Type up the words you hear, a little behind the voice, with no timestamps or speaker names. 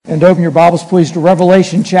And open your Bibles, please, to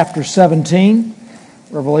Revelation chapter 17.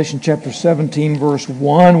 Revelation chapter 17, verse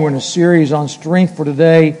 1. We're in a series on strength for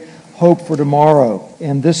today, hope for tomorrow.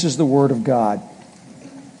 And this is the Word of God.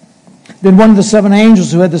 Then one of the seven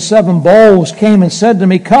angels who had the seven bowls came and said to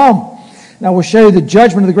me, "Come, and I will show you the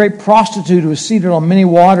judgment of the great prostitute who is seated on many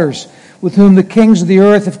waters, with whom the kings of the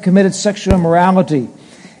earth have committed sexual immorality,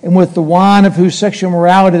 and with the wine of whose sexual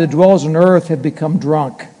immorality the dwellers on earth have become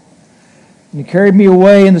drunk." And he carried me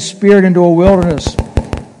away in the Spirit into a wilderness.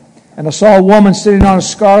 And I saw a woman sitting on a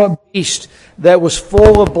scarlet beast that was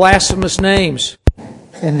full of blasphemous names.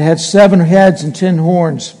 And it had 7 heads and 10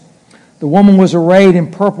 horns. The woman was arrayed in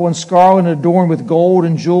purple and scarlet and adorned with gold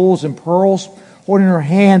and jewels and pearls, holding in her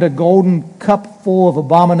hand a golden cup full of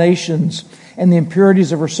abominations and the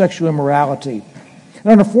impurities of her sexual immorality.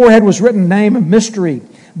 And on her forehead was written the name of mystery,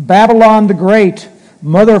 Babylon the Great,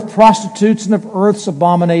 mother of prostitutes and of earth's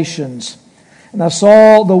abominations. And I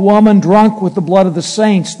saw the woman drunk with the blood of the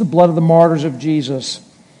saints, the blood of the martyrs of Jesus.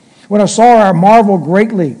 When I saw her, I marveled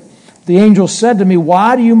greatly. The angel said to me,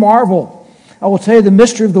 "Why do you marvel? I will tell you the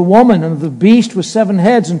mystery of the woman and of the beast with 7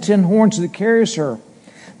 heads and 10 horns that carries her.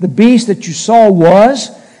 The beast that you saw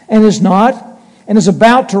was and is not, and is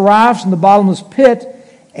about to rise from the bottomless pit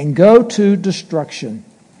and go to destruction.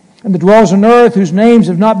 And the dwellers on earth, whose names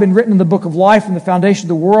have not been written in the book of life from the foundation of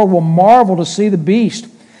the world, will marvel to see the beast,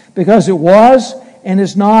 because it was, and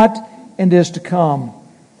is not, and is to come.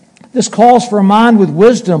 This calls for a mind with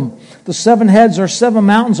wisdom. The 7 heads are 7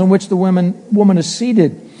 mountains on which the woman is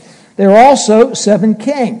seated. There are also 7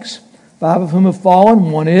 kings, 5 of whom have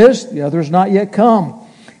fallen. One is, the other is not yet come.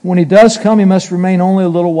 When he does come, he must remain only a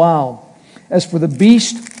little while. As for the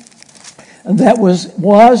beast that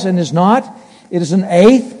was and is not, it is an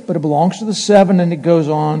 8th, but it belongs to the 7, and it goes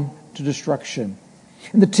on to destruction.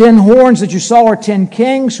 And the 10 horns that you saw are 10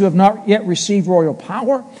 kings who have not yet received royal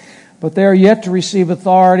power, but they are yet to receive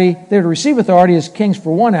authority. They are to receive authority as kings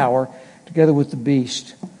for 1 hour, together with the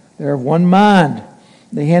beast. They are of one mind.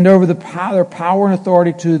 They hand over their power and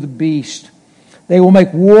authority to the beast. They will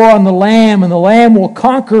make war on the Lamb, and the Lamb will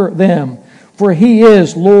conquer them, for he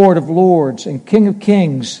is Lord of lords and King of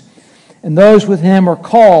kings, and those with him are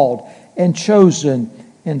called and chosen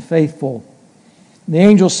and faithful. And the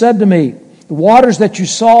angel said to me, "The waters that you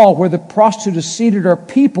saw where the prostitute is seated are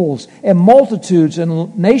peoples and multitudes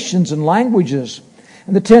and nations and languages.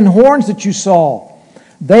 And the 10 horns that you saw,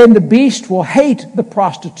 they and the beast will hate the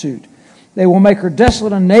prostitute. They will make her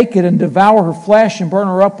desolate and naked and devour her flesh and burn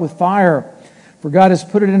her up with fire. For God has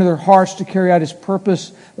put it into their hearts to carry out his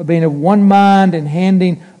purpose of being of one mind and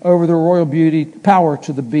handing over the royal power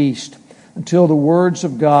to the beast until the words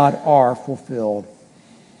of God are fulfilled.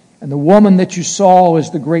 And the woman that you saw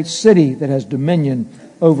is the great city that has dominion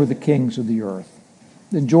over the kings of the earth."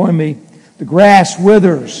 Then join me. The grass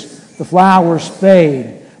withers, the flowers fade,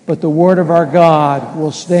 but the word of our God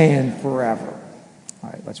will stand forever.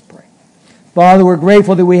 All right, let's pray. Father, we're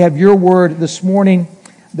grateful that we have your word this morning,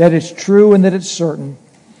 that it's true and that it's certain.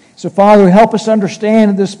 So, Father, help us to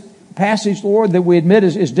understand this passage, Lord, that we admit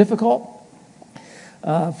is difficult.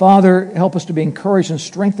 Father, help us to be encouraged and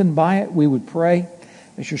strengthened by it, we would pray,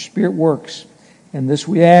 as your Spirit works. And this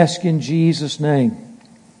we ask in Jesus' name.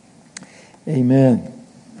 Amen.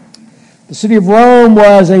 The city of Rome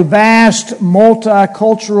was a vast,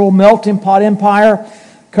 multicultural melting pot empire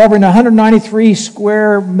covering 193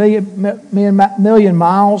 square million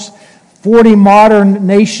miles, 40 modern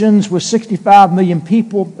nations with 65 million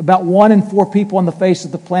people, about 1 in 4 people on the face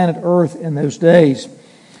of the planet Earth in those days.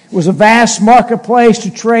 It was a vast marketplace to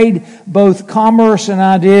trade both commerce and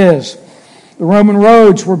ideas. The Roman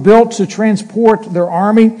roads were built to transport their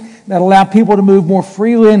army that allowed people to move more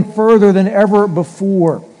freely and further than ever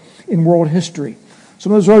before in world history.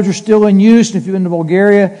 Some of those roads are still in use, and if you've been to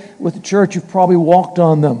Bulgaria with the church, you've probably walked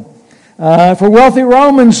on them. For wealthy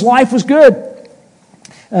Romans, life was good.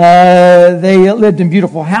 They lived in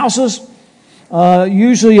beautiful houses,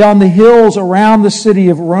 usually on the hills around the city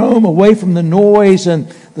of Rome, away from the noise and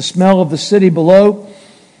the smell of the city below.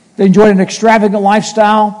 They enjoyed an extravagant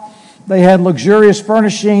lifestyle. They had luxurious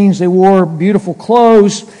furnishings. They wore beautiful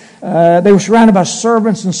clothes. They were surrounded by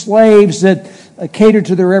servants and slaves that catered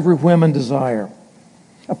to their every whim and desire.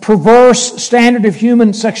 A perverse standard of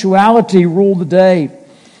human sexuality ruled the day.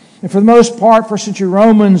 And for the most part, first century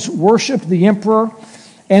Romans worshipped the emperor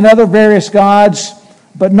and other various gods,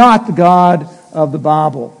 but not the God of the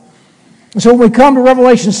Bible. And so when we come to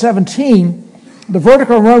Revelation 17, the verdict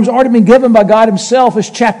on Rome has already been given by God himself as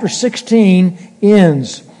chapter 16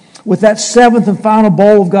 ends, with that 7th and final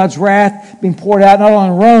bowl of God's wrath being poured out not only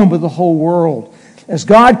on Rome, but the whole world. As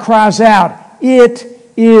God cries out, "It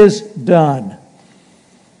is done."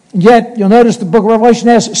 And yet, you'll notice the book of Revelation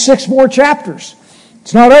has 6 more chapters.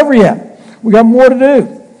 It's not over yet. We've got more to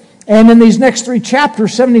do. And in these next 3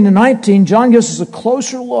 chapters, 17 to 19, John gives us a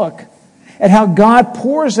closer look at how God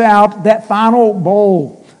pours out that final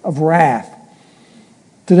bowl of wrath.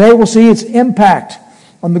 Today we'll see its impact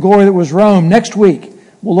on the glory that was Rome. Next week,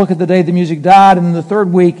 we'll look at the day the music died, and then the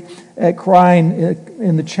third week at crying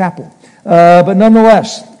in the chapel. But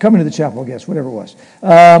nonetheless, coming to the chapel, I guess, whatever it was.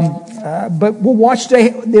 But we'll watch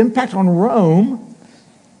the impact on Rome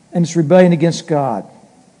and its rebellion against God.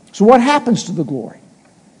 So what happens to the glory?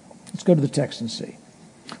 Let's go to the text and see.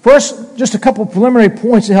 First, just a couple of preliminary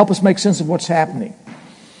points to help us make sense of what's happening.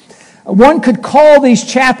 One could call these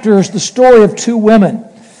chapters the story of 2 women.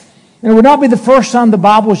 And it would not be the first time the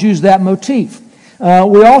Bible has used that motif.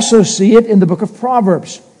 We also see it in the book of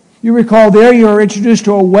Proverbs. You recall there you are introduced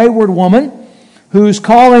to a wayward woman who's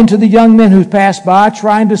calling to the young men who pass by,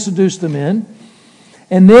 trying to seduce them in.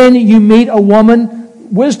 And then you meet a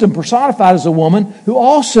woman, wisdom personified as a woman, who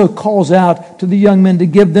also calls out to the young men to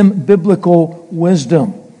give them biblical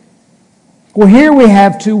wisdom. Well, here we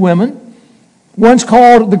have 2 women. One's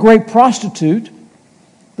called the great prostitute.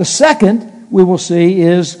 The second, we will see,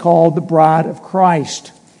 is called the bride of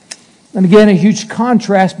Christ. And again, a huge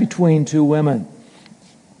contrast between 2 women.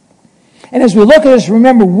 And as we look at this,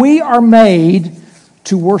 remember, we are made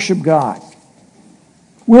to worship God.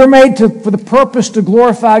 We're made for the purpose to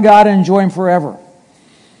glorify God and enjoy Him forever.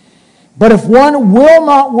 But if one will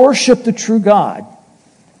not worship the true God,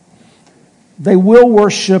 they will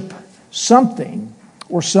worship something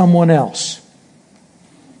or someone else.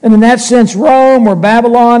 And in that sense, Rome or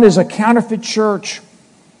Babylon is a counterfeit church.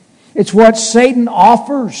 It's what Satan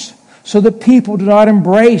offers so that people do not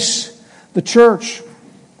embrace the church,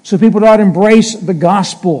 so people do not embrace the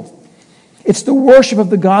gospel. It's the worship of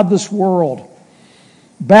the godless world.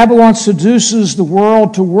 Babylon seduces the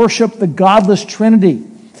world to worship the godless Trinity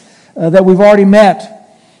that we've already met,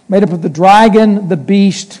 made up of the dragon, the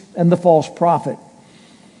beast, and the false prophet.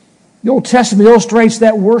 The Old Testament illustrates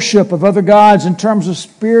that worship of other gods in terms of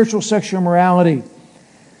spiritual sexual immorality.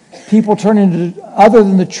 People turning to other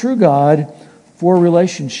than the true God for a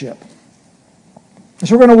relationship. And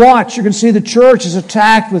so we're going to watch. You're going to see the church is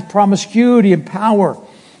attacked with promiscuity and power,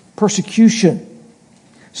 persecution,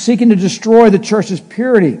 seeking to destroy the church's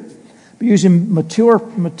purity, by using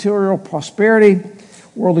material prosperity,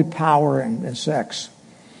 worldly power, and sex.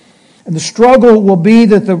 And the struggle will be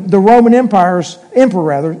that the Roman emperors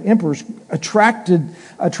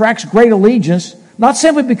attracts great allegiance, not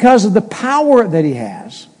simply because of the power that he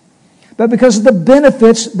has, but because of the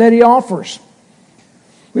benefits that he offers.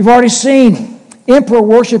 We've already seen emperor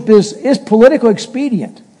worship is politically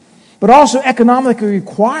expedient, but also economically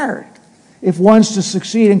required if one's to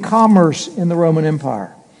succeed in commerce in the Roman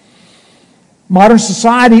Empire. Modern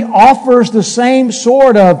society offers the same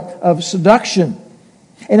sort of seduction,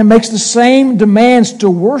 and it makes the same demands to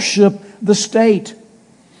worship the state.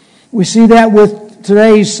 We see that with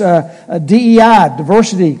today's DEI,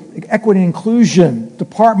 diversity, equity, and inclusion,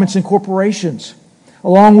 departments and corporations,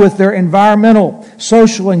 along with their environmental,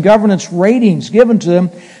 social, and governance ratings given to them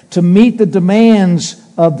to meet the demands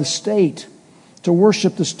of the state, to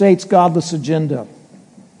worship the state's godless agenda.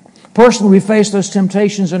 Personally, we face those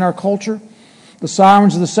temptations in our culture. The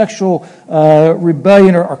sirens of the sexual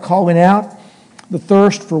rebellion are calling out. The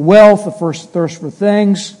thirst for wealth, the thirst for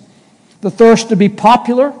things, the thirst to be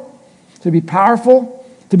popular, to be powerful,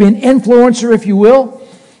 to be an influencer, if you will,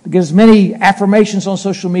 to get as many affirmations on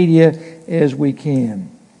social media as we can.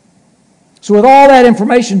 So with all that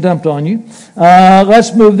information dumped on you,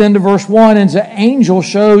 let's move then to verse 1. And the angel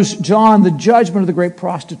shows John the judgment of the great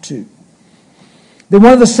prostitute. Then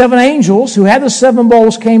one of the 7 angels who had the 7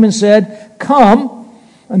 bowls came and said, "Come,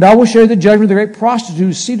 and I will show you the judgment of the great prostitute who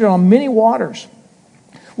is seated on many waters,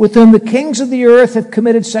 with whom the kings of the earth have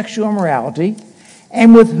committed sexual immorality,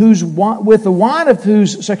 and with the wine of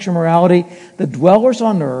whose sexual immorality the dwellers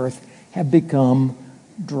on earth have become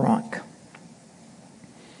drunk."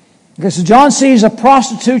 Okay, so John sees a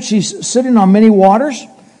prostitute. She's sitting on many waters.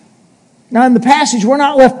 Now in the passage, we're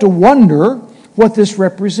not left to wonder what this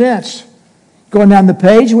represents. Going down the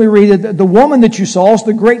page, we read that the woman that you saw is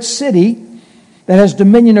the great city that has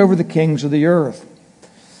dominion over the kings of the earth.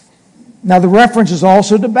 Now the reference is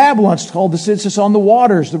also to Babylon. It's called the city that's on the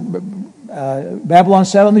waters. Babylon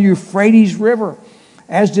sat on the Euphrates River,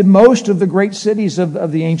 as did most of the great cities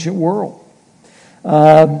of the ancient world.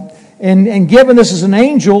 And given this is an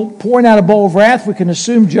angel pouring out a bowl of wrath, we can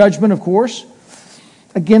assume judgment, of course,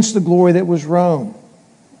 against the glory that was Rome.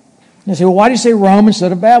 And you say, well, why do you say Rome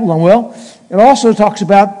instead of Babylon? Well, it also talks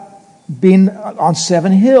about being on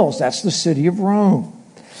 7 hills. That's the city of Rome.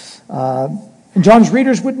 And John's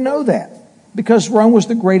readers would know that because Rome was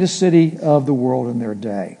the greatest city of the world in their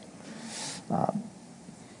day.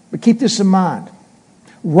 But keep this in mind.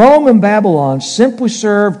 Rome and Babylon simply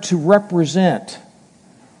served to represent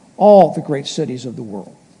all the great cities of the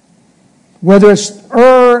world. Whether it's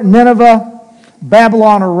Nineveh,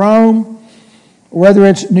 Babylon, or Rome, or whether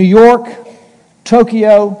it's New York,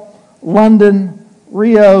 Tokyo, London,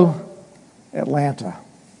 Rio, Atlanta,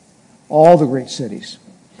 all the great cities.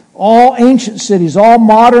 All ancient cities, all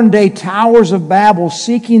modern-day towers of Babel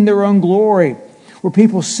seeking their own glory, where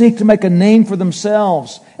people seek to make a name for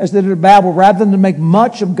themselves, as they did at Babel, rather than to make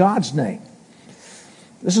much of God's name.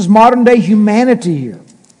 This is modern-day humanity here.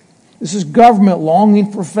 This is government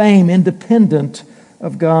longing for fame, independent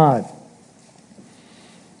of God.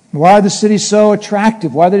 Why are the cities so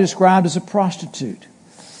attractive? Why are they described as a prostitute?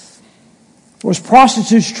 Well, as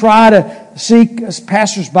prostitutes try to seek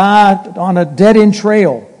passersby on a dead-end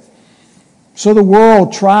trail, so the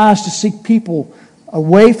world tries to seek people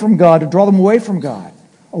away from God, to draw them away from God,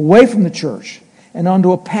 away from the church, and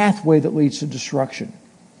onto a pathway that leads to destruction.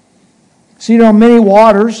 Seated on many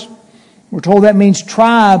waters, we're told that means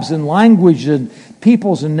tribes and language and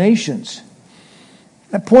peoples and nations.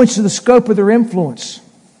 That points to the scope of their influence.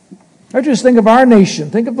 Or just think of our nation.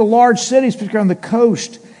 Think of the large cities, particularly on the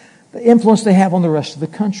coast, the influence they have on the rest of the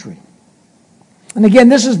country. And again,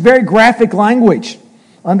 this is very graphic language,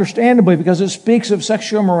 understandably, because it speaks of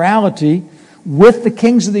sexual immorality with the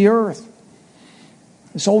kings of the earth.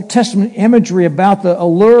 This Old Testament imagery about the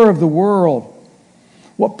allure of the world,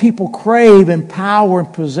 what people crave in power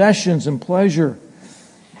and possessions and pleasure.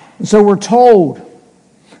 And so we're told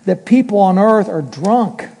that people on earth are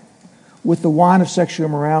drunk with the wine of sexual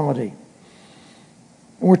immorality.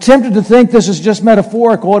 And we're tempted to think this is just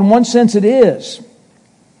metaphorical. In one sense it is.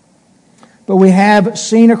 But we have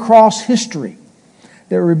seen across history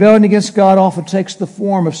that rebellion against God often takes the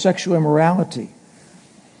form of sexual immorality,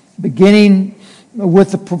 beginning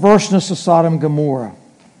with the perverseness of Sodom and Gomorrah.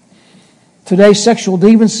 Today, sexual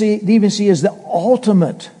deviancy is the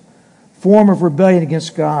ultimate form of rebellion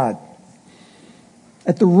against God.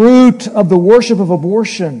 At the root of the worship of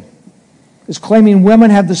abortion is claiming women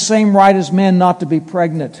have the same right as men not to be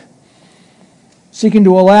pregnant, seeking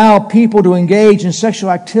to allow people to engage in sexual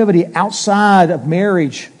activity outside of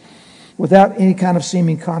marriage without any kind of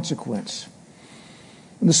seeming consequence.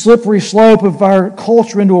 And the slippery slope of our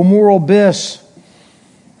culture into a moral abyss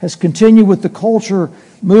has continued with the culture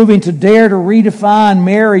moving to dare to redefine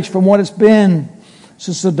marriage from what it's been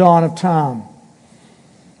since the dawn of time.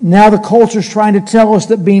 Now the culture is trying to tell us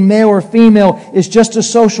that being male or female is just a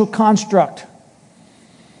social construct.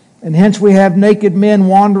 And hence we have naked men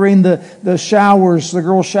wandering the showers, the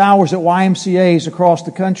girls' showers at YMCAs across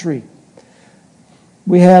the country.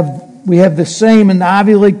 We have the same in the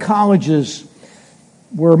Ivy League colleges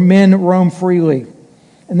where men roam freely.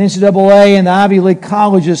 And the NCAA and the Ivy League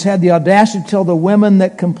colleges had the audacity to tell the women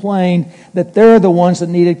that complained that they're the ones that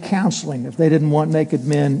needed counseling if they didn't want naked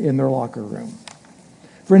men in their locker room.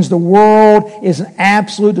 Friends, the world is an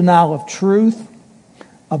absolute denial of truth,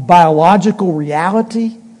 of biological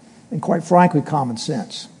reality, and quite frankly, common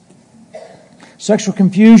sense. Sexual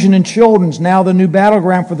confusion in children is now the new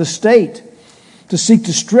battleground for the state to seek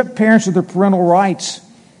to strip parents of their parental rights.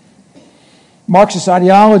 Marxist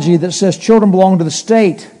ideology that says children belong to the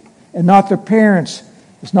state and not their parents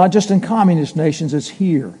is not just in communist nations, it's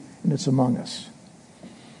here and it's among us.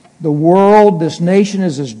 The world, this nation,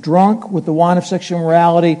 is as drunk with the wine of sexual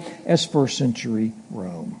immorality as first century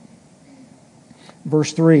Rome.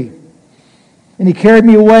 Verse 3. And he carried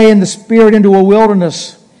me away in the spirit into a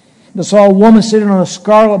wilderness. And I saw a woman sitting on a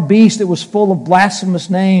scarlet beast that was full of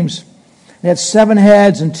blasphemous names. It had 7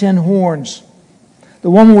 heads and 10 horns.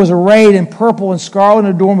 The woman was arrayed in purple and scarlet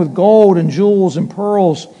and adorned with gold and jewels and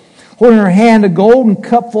pearls, holding in her hand a golden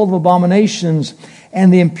cup full of abominations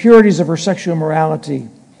and the impurities of her sexual immorality.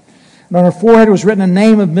 And on her forehead was written a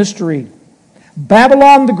name of mystery,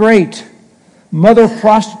 Babylon the Great, mother of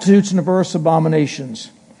prostitutes and of earth's abominations.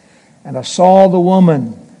 And I saw the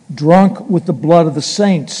woman drunk with the blood of the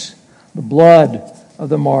saints, the blood of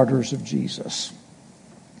the martyrs of Jesus.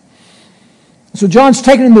 So John's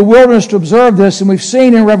taken in the wilderness to observe this, and we've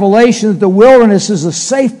seen in Revelation that the wilderness is a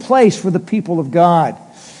safe place for the people of God.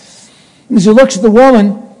 And as he looks at the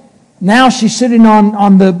woman, now she's sitting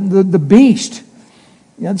on the beast.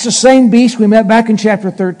 You know, it's the same beast we met back in chapter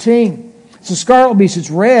 13. It's a scarlet beast, it's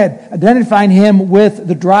red, identifying him with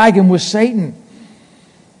the dragon, with Satan.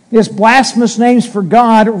 He has blasphemous names for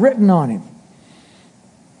God written on him.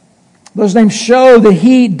 Those names show that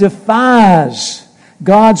he defies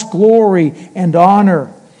God's glory and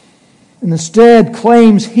honor. and instead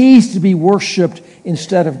claims he's to be worshipped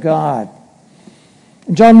instead of God.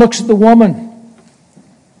 And John looks at the woman.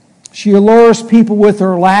 She allures people with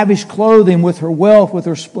her lavish clothing, with her wealth, with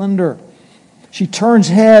her splendor. She turns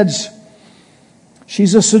heads.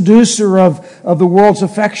 She's a seducer of the world's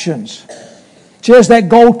affections. She has that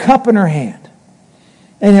gold cup in her hand,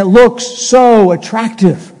 and it looks so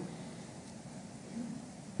attractive.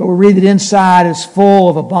 But we read that inside is full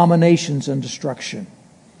of abominations and destruction.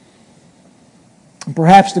 And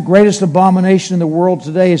perhaps the greatest abomination in the world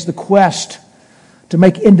today is the quest to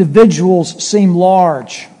make individuals seem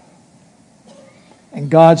large and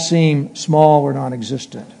God seem small or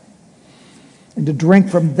non-existent. And to drink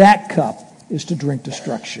from that cup is to drink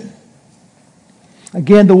destruction.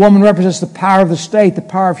 Again, the woman represents the power of the state, the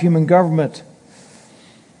power of human government.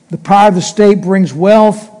 The power of the state brings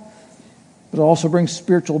wealth, but it also brings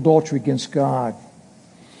spiritual adultery against God.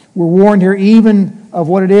 We're warned here even of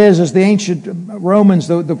what it is as the ancient Romans,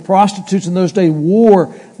 the prostitutes in those days,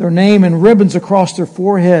 wore their name in ribbons across their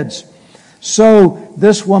foreheads. So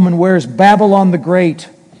this woman wears Babylon the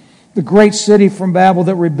Great city from Babel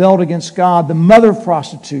that rebelled against God, the mother of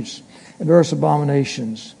prostitutes and various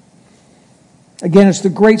abominations. Again, it's the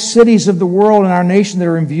great cities of the world and our nation that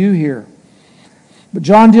are in view here. But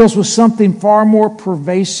John deals with something far more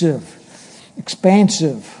pervasive,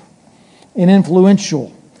 expansive, and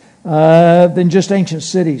influential than just ancient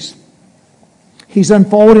cities. He's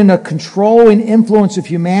unfolding a controlling influence of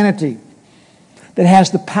humanity that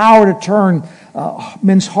has the power to turn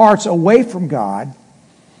men's hearts away from God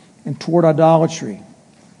and toward idolatry.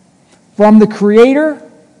 From the Creator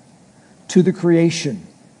to the creation.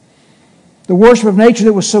 The worship of nature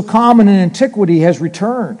that was so common in antiquity has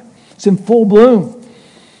returned. It's in full bloom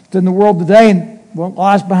in the world today, and what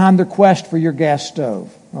lies behind their quest for your gas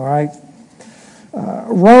stove. All right?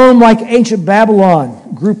 Rome, like ancient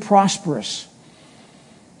Babylon, grew prosperous.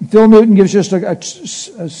 Phil Newton gives just a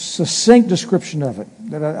succinct description of it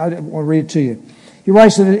that I want to read it to you. He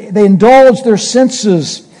writes that they indulged their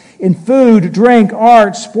senses in food, drink,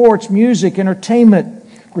 art, sports, music, entertainment,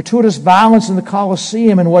 gratuitous violence in the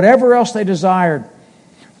Colosseum, and whatever else they desired.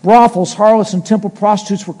 Brothels, harlots, and temple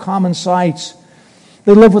prostitutes were common sights.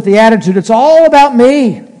 They lived with the attitude, it's all about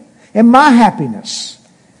me and my happiness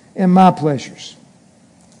and my pleasures.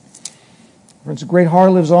 Friends, the great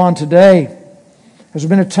harlot lives on today. Has there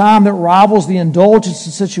been a time that rivals the indulgence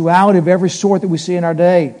and sensuality of every sort that we see in our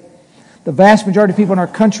day? The vast majority of people in our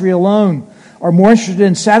country alone are more interested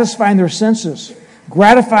in satisfying their senses,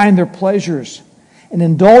 gratifying their pleasures, and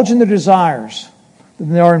indulging their desires than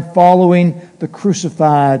they are in following the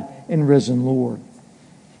crucified and risen Lord.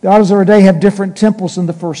 The idols of our day have different temples than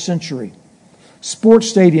the first century.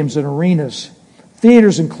 Sports stadiums and arenas,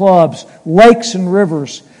 theaters and clubs, lakes and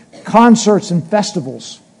rivers, concerts and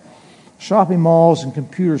festivals, shopping malls and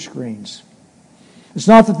computer screens. It's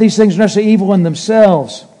not that these things are necessarily evil in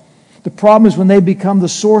themselves. The problem is when they become the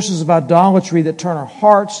sources of idolatry that turn our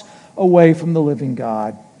hearts away from the living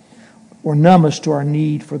God or numb us to our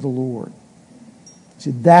need for the Lord. See,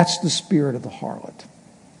 that's the spirit of the harlot.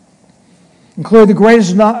 And clearly the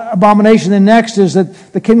greatest abomination then next is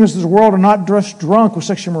that the kingdoms of this world are not just drunk with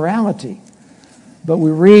sexual immorality, but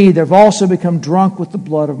we read they've also become drunk with the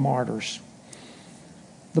blood of martyrs,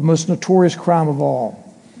 the most notorious crime of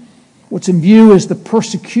all. What's in view is the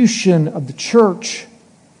persecution of the church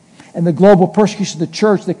and the global persecution of the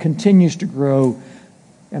church that continues to grow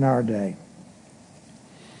in our day.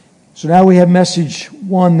 So now we have message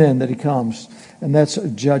one then that he comes, and that's a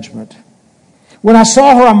judgment. When I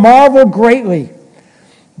saw her, I marveled greatly.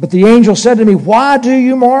 But the angel said to me, why do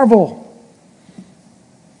you marvel?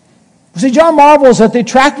 See, John marvels at the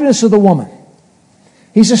attractiveness of the woman.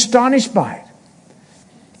 He's astonished by it.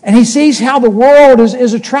 And he sees how the world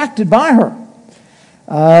is attracted by her.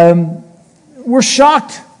 We're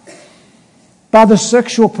shocked by the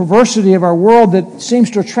sexual perversity of our world that seems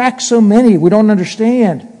to attract so many we don't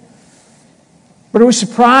understand. But are we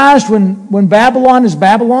surprised when Babylon is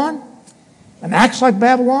Babylon and acts like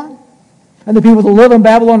Babylon? And the people that live in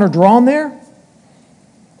Babylon are drawn there?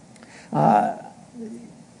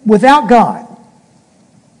 Without God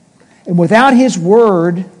and without His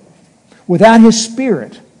Word, without His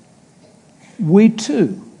Spirit, we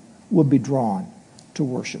too would be drawn to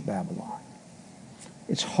worship Babylon.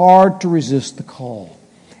 It's hard to resist the call,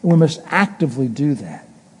 and we must actively do that.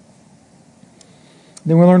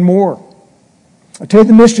 Then we learn more. I tell you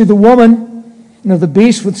the mystery of the woman, and of the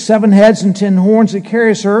beast with 7 heads and 10 horns that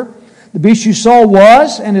carries her. The beast you saw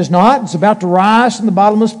was and is not. It's about to rise from the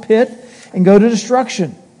bottomless pit and go to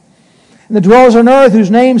destruction. And the dwellers on earth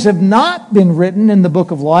whose names have not been written in the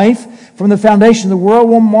book of life from the foundation of the world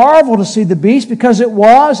will marvel to see the beast, because it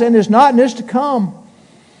was and is not and is to come.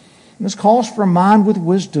 And this calls for a mind with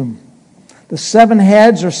wisdom. The 7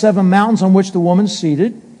 heads are 7 mountains on which the woman is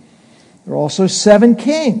seated. There are also 7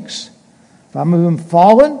 kings. 5 of them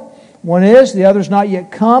fallen. One is, the other is not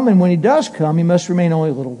yet come, and when he does come, he must remain only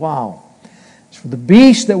a little while. As for the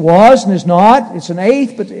beast that was and is not, it's an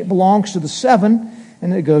 8th, but it belongs to the 7,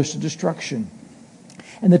 and it goes to destruction.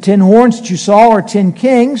 And the 10 horns that you saw are 10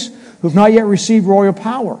 kings who have not yet received royal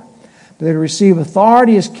power, but they receive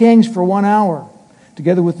authority as kings for 1 hour,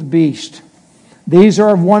 together with the beast. These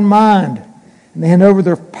are of one mind, and they hand over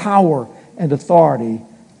their power and authority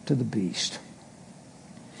to the beast.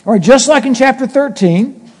 All right, just like in chapter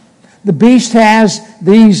 13, the beast has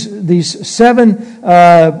these 7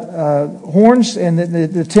 horns and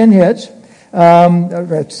the 10 heads,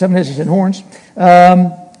 7 heads and 10 horns,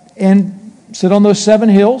 and sit on those 7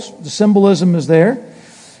 hills. The symbolism is there.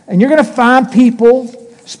 And you're going to find people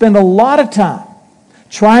spend a lot of time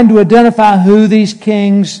trying to identify who these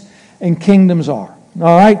kings and kingdoms are.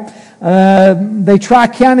 All right? They try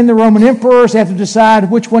counting the Roman emperors. They have to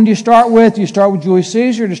decide which one do you start with. Do you start with Julius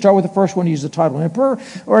Caesar? Do you start with the first one to use the title emperor?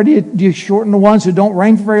 Or do you shorten the ones who don't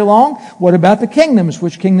reign for very long? What about the kingdoms?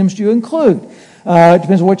 Which kingdoms do you include? It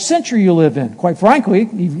depends on which century you live in. Quite frankly,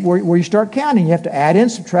 where you start counting, you have to add in,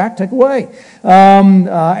 subtract, take away,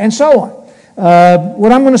 and so on.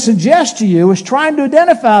 What I'm going to suggest to you is trying to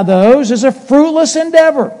identify those as a fruitless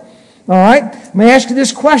endeavor. All right? Let me ask you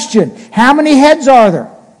this question. How many heads are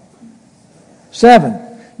there? 7.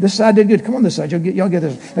 This side did good. Come on this side. Y'all get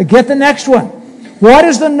this. Now get the next one. What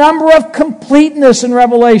is the number of completeness in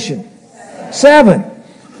Revelation? 7.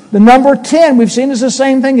 The number 10, we've seen, is the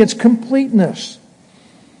same thing. It's completeness. So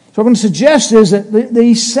what I'm going to suggest is that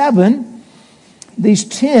these 7, these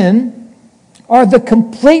 10, are the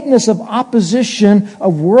completeness of opposition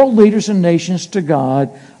of world leaders and nations to God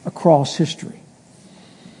across history.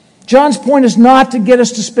 John's point is not to get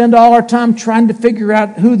us to spend all our time trying to figure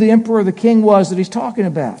out who the emperor or the king was that he's talking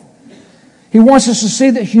about. He wants us to see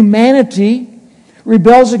that humanity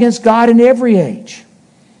rebels against God in every age.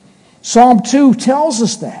 Psalm 2 tells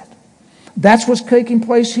us that. That's what's taking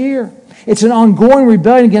place here. It's an ongoing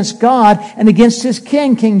rebellion against God and against His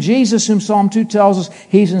King, King Jesus, whom Psalm 2 tells us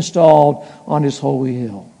He's installed on His holy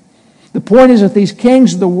hill. The point is that these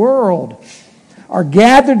kings of the world are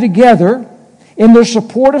gathered together in their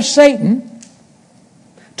support of Satan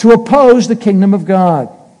to oppose the kingdom of God.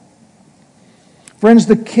 Friends,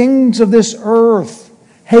 the kings of this earth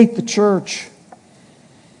hate the church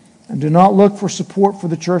and do not look for support for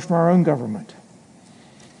the church from our own government.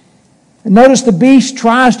 And notice the beast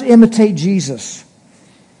tries to imitate Jesus.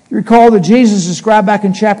 You recall that Jesus is described back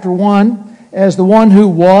in chapter 1 as the one who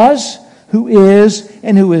was, who is,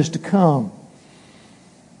 and who is to come.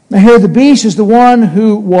 Now here the beast is the one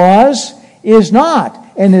who was, is not,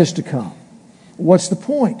 and is to come. What's the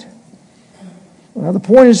point? Well, the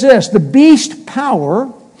point is this. The beast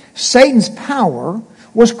power, Satan's power,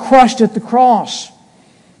 was crushed at the cross.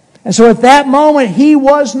 And so at that moment, he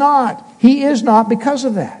was not. He is not because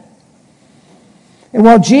of that. And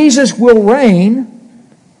while Jesus will reign,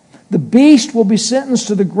 the beast will be sentenced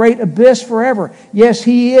to the great abyss forever. Yes,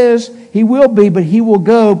 he is. He will be, but he will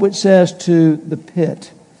go, but it says, to the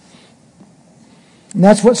pit. And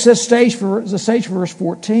that's what sets the stage for verse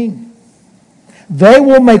 14. They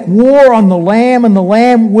will make war on the Lamb, and the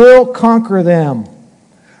Lamb will conquer them.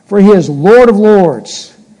 For He is Lord of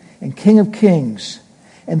lords and King of kings,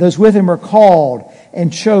 and those with Him are called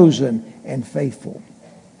and chosen and faithful.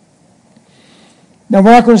 Now,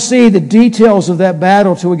 we're not going to see the details of that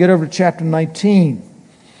battle until we get over to chapter 19.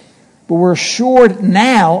 But we're assured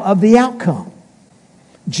now of the outcome.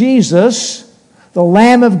 Jesus, the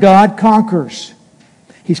Lamb of God, conquers.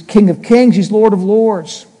 He's King of kings. He's Lord of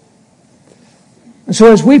lords. And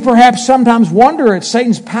so as we perhaps sometimes wonder at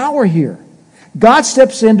Satan's power here, God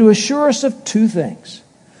steps in to assure us of 2 things.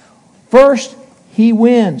 First, He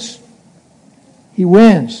wins. He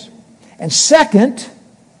wins. And second,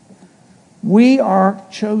 we are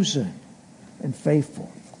chosen and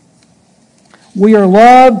faithful. We are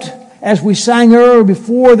loved, as we sang earlier,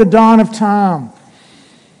 before the dawn of time.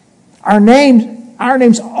 Our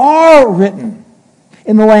names are written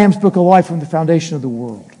in the Lamb's Book of Life from the foundation of the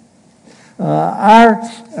world.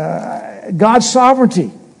 God's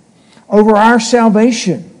sovereignty over our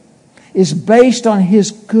salvation is based on His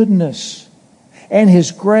goodness and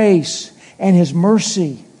His grace and His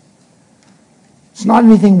mercy. It's not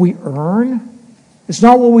anything we earn. It's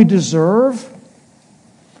not what we deserve.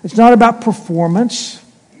 It's not about performance.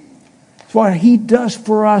 It's what He does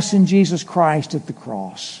for us in Jesus Christ at the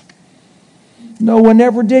cross. No one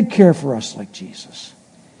ever did care for us like Jesus.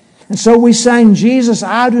 And so we sang, Jesus,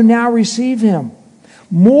 I do now receive him.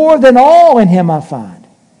 More than all in him I find.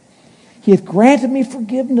 He hath granted me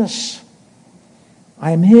forgiveness.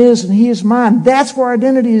 I am his and he is mine. That's where our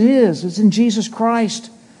identity is. It's in Jesus Christ.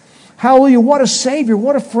 Hallelujah. What a Savior.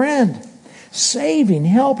 What a friend. Saving,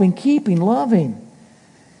 helping, keeping, loving.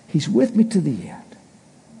 He's with me to the end.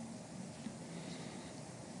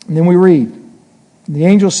 And then we read, the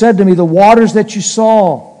angel said to me, the waters that you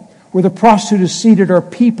saw where the prostitute is seated are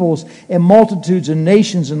peoples and multitudes and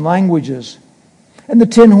nations and languages. And the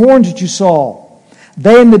 10 horns that you saw,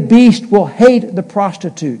 they and the beast will hate the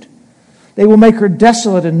prostitute. They will make her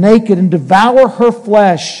desolate and naked and devour her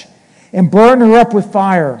flesh and burn her up with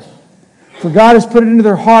fire. For God has put it into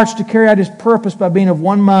their hearts to carry out his purpose by being of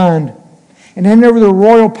one mind and hand over the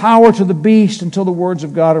royal power to the beast until the words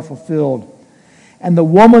of God are fulfilled. And the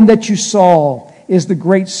woman that you saw is the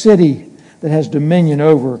great city that has dominion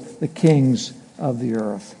over the kings of the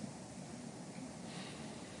earth.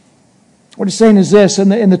 What he's saying is this,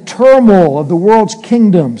 in the turmoil of the world's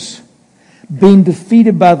kingdoms being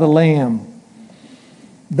defeated by the Lamb,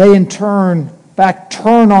 they in turn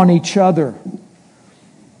turn on each other.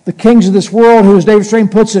 The kings of this world, who, as David Strain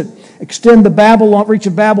puts it, extend the reach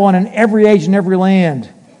of Babylon in every age and every land.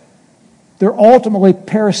 They're ultimately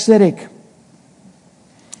parasitic.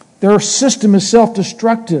 Their system is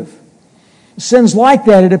self-destructive. Sins like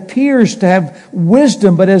that, it appears to have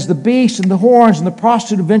wisdom, but as the beast and the horns and the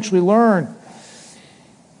prostitute eventually learn,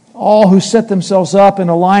 all who set themselves up in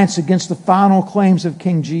alliance against the final claims of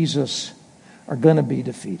King Jesus are going to be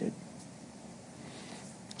defeated.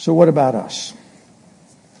 So what about us?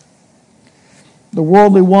 The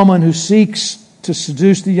worldly woman who seeks to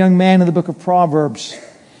seduce the young man in the book of Proverbs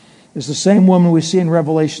is the same woman we see in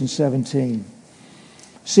Revelation 17,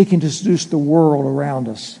 seeking to seduce the world around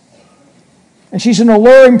us. And she's an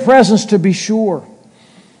alluring presence, to be sure.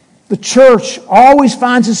 The church always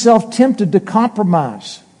finds itself tempted to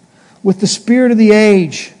compromise with the spirit of the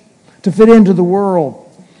age to fit into the world.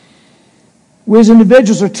 We as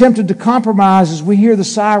individuals are tempted to compromise as we hear the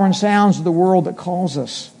siren sounds of the world that calls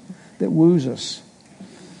us, that woos us.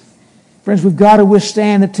 Friends, we've got to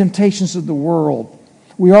withstand the temptations of the world.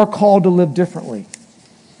 We are called to live differently.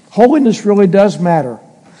 Holiness really does matter.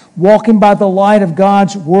 Walking by the light of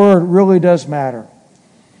God's Word really does matter.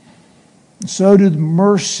 And so do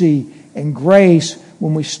mercy and grace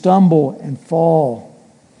when we stumble and fall.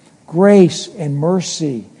 Grace and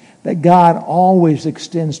mercy that God always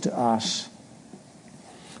extends to us.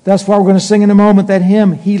 That's why we're going to sing in a moment that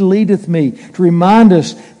hymn, He Leadeth Me, to remind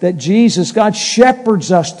us that Jesus, God,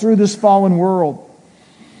 shepherds us through this fallen world.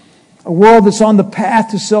 A world that's on the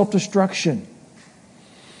path to self-destruction.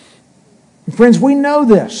 And friends, we know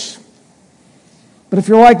this. But if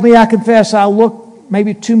you're like me, I confess I look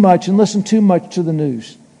maybe too much and listen too much to the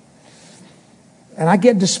news. And I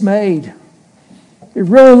get dismayed. It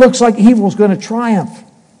really looks like evil is going to triumph.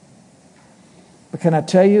 But can I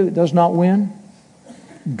tell you, it does not win.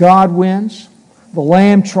 God wins. The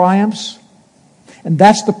Lamb triumphs. And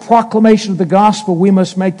that's the proclamation of the gospel we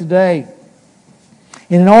must make today.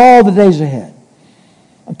 And in all the days ahead.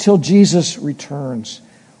 Until Jesus returns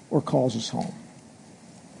or calls us home.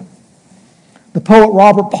 The poet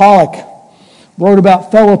Robert Pollock wrote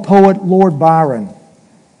about fellow poet Lord Byron.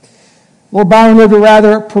 Lord Byron lived a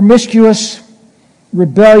rather promiscuous,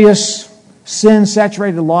 rebellious,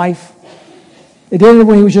 sin-saturated life. It ended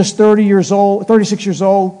when he was just 36 years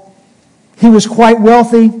old. He was quite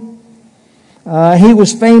wealthy. He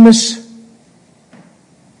was famous.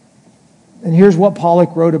 And here's what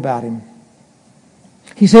Pollock wrote about him.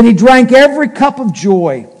 He said he drank every cup of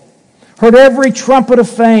joy, heard every trumpet of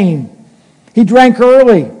fame. He drank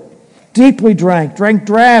early, deeply drank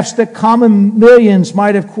draughts that common millions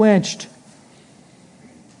might have quenched.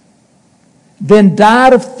 Then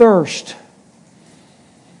died of thirst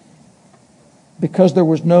because there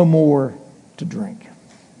was no more to drink.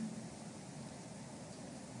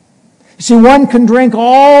 You see, one can drink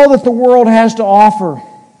all that the world has to offer,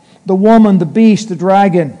 the woman, the beast, the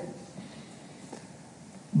dragon,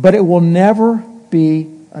 but it will never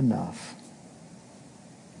be enough.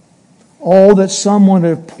 Oh, that someone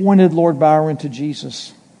had pointed Lord Byron to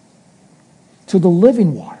Jesus, to the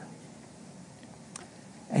living water,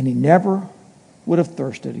 and he never would have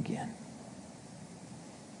thirsted again.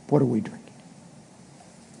 What are we drinking?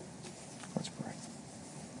 Let's pray.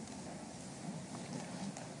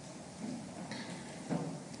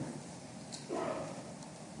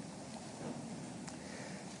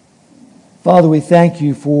 Father, we thank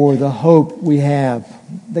you for the hope we have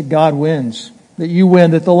that God wins, that you win,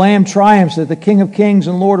 that the Lamb triumphs, that the King of Kings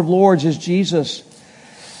and Lord of Lords is Jesus.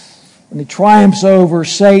 And He triumphs over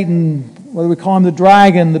Satan, whether we call him the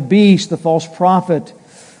dragon, the beast, the false prophet,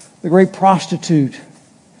 the great prostitute.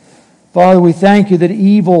 Father, we thank you that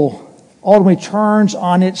evil ultimately turns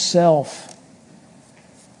on itself.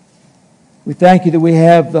 We thank you that we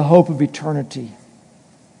have the hope of eternity.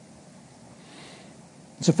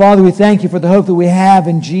 So, Father, we thank you for the hope that we have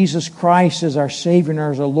in Jesus Christ as our Savior and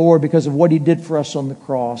as our Lord because of what He did for us on the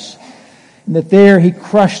cross. And that there He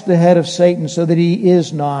crushed the head of Satan so that he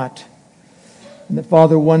is not. And that,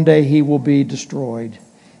 Father, one day he will be destroyed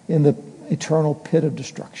in the eternal pit of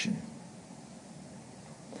destruction.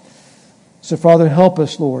 So, Father, help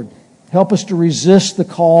us, Lord. Help us to resist the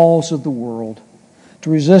calls of the world,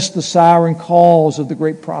 to resist the siren calls of the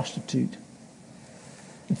great prostitute.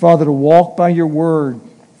 And, Father, to walk by your word,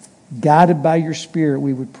 guided by your Spirit,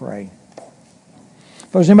 we would pray.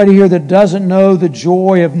 If there's anybody here that doesn't know the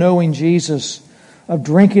joy of knowing Jesus, of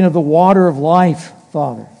drinking of the water of life,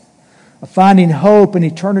 Father, of finding hope and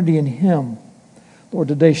eternity in Him, Lord,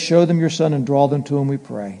 today show them your Son and draw them to Him, we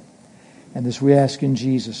pray. And this we ask in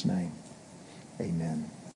Jesus' name. Amen.